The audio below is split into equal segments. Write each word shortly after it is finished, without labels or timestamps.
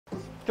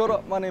Kia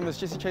ora, my name is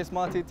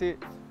Matete.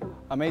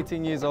 I'm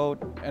 18 years old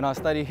and I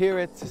study here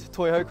at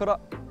Toihoukura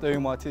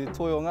doing my Te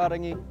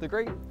Toihoukura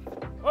degree.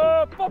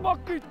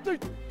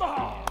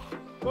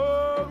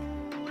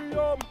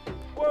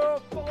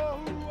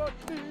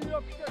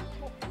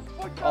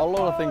 A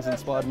lot of things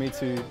inspired me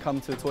to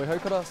come to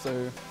Toihoukura,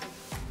 so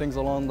things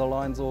along the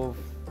lines of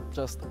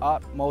just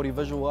art, Māori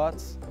visual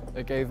arts.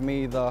 It gave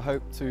me the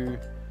hope to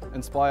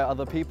inspire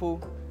other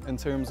people in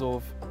terms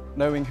of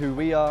knowing who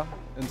we are,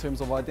 in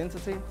terms of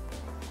identity,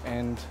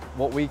 and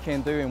what we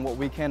can do and what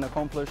we can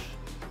accomplish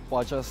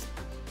by just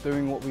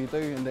doing what we do,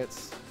 and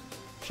that's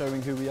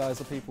showing who we are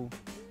as a people.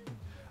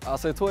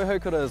 So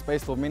Toihoukura is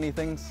based on many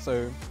things,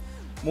 so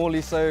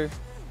morely so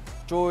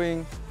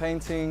drawing,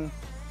 painting,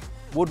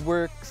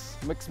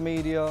 woodworks, mixed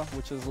media,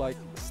 which is like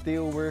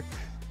steel work,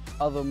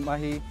 other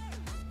mahi,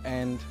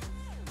 and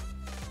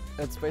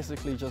it's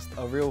basically just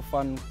a real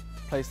fun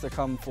place to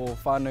come for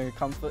whānau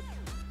comfort.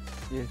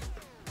 Yeah.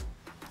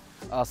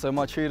 So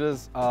my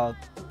tutors are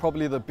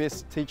probably the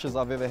best teachers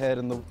I've ever had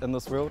in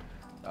this world.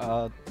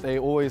 They're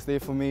always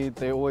there for me,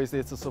 they're always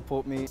there to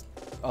support me.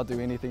 I'll do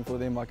anything for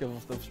them, I give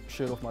the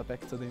shirt off my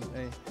back to them.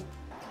 Hey.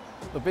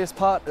 The best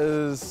part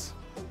is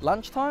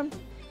lunchtime.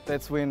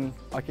 That's when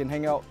I can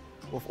hang out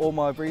with all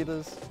my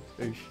breeders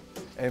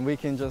and we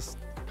can just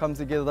come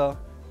together,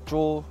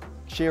 draw,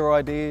 share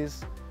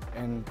ideas,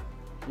 and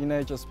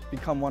just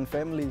become one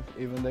family,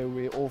 even though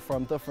we're all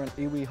from different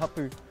iwi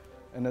hapu.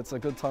 And it's a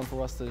good time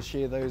for us to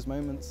share those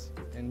moments.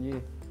 And yeah,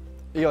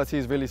 EIT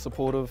is really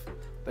supportive.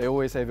 They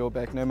always have your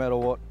back no matter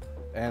what.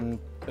 And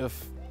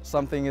if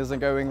something isn't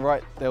going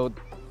right, they'll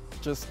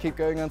just keep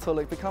going until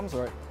it becomes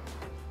right.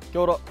 Kia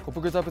ora, ko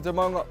pukutapu te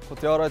maunga, ko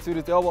te arai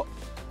tūru te awa,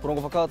 ko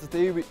rongo whakaata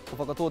te iwi, ko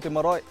whakatō te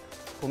marae,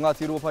 ko ngā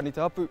tirua pani te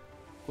hapu,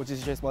 ko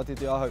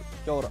Matete ahau.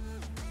 Kia ora.